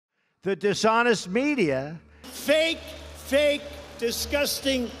The dishonest media. Fake,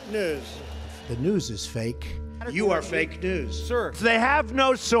 disgusting news. The news is fake. You are fake news. Sir. They have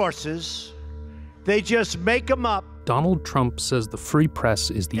no sources. They just make them up. Donald Trump says the free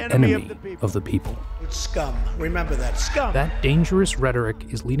press is the enemy of the people. It's scum. Remember that. Scum. That dangerous rhetoric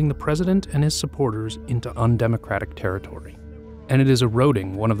is leading the president and his supporters into undemocratic territory. And it is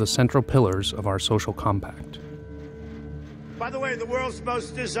eroding one of the central pillars of our social compact. By the way, the world's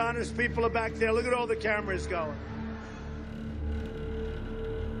most dishonest people are back there. Look at all the cameras going.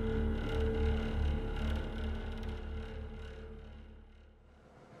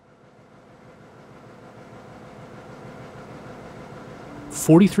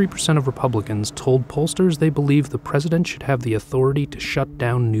 "43% of Republicans told pollsters they believe the president should have the authority to shut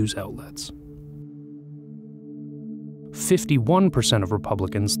down news outlets. 51% of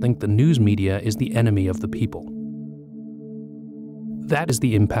Republicans think the news media is the enemy of the people. That is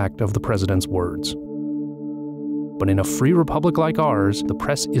the impact of the president's words. But in a free republic like ours, the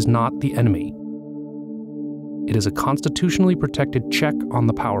press is not the enemy. It is a constitutionally protected check on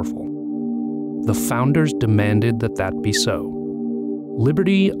the powerful. The founders demanded that that be so.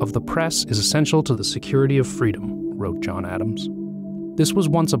 Liberty of the press is essential to the security of freedom," wrote John Adams. This was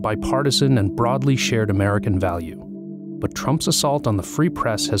once a bipartisan and broadly shared American value. But Trump's assault on the free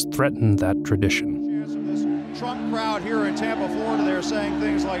press has threatened that tradition. Trump crowd here in Tampa, Florida, they're saying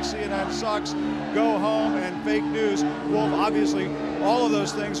things like CNN sucks, go home, and fake news. Well, obviously, all of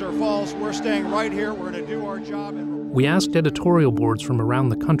those things are false. We're staying right here. We're going to do our job. We asked editorial boards from around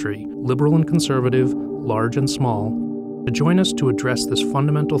the country, liberal and conservative, large and small, to join us to address this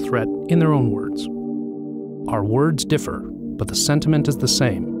fundamental threat in their own words. Our words differ, but the sentiment is the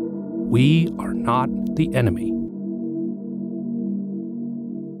same. We are not the enemy.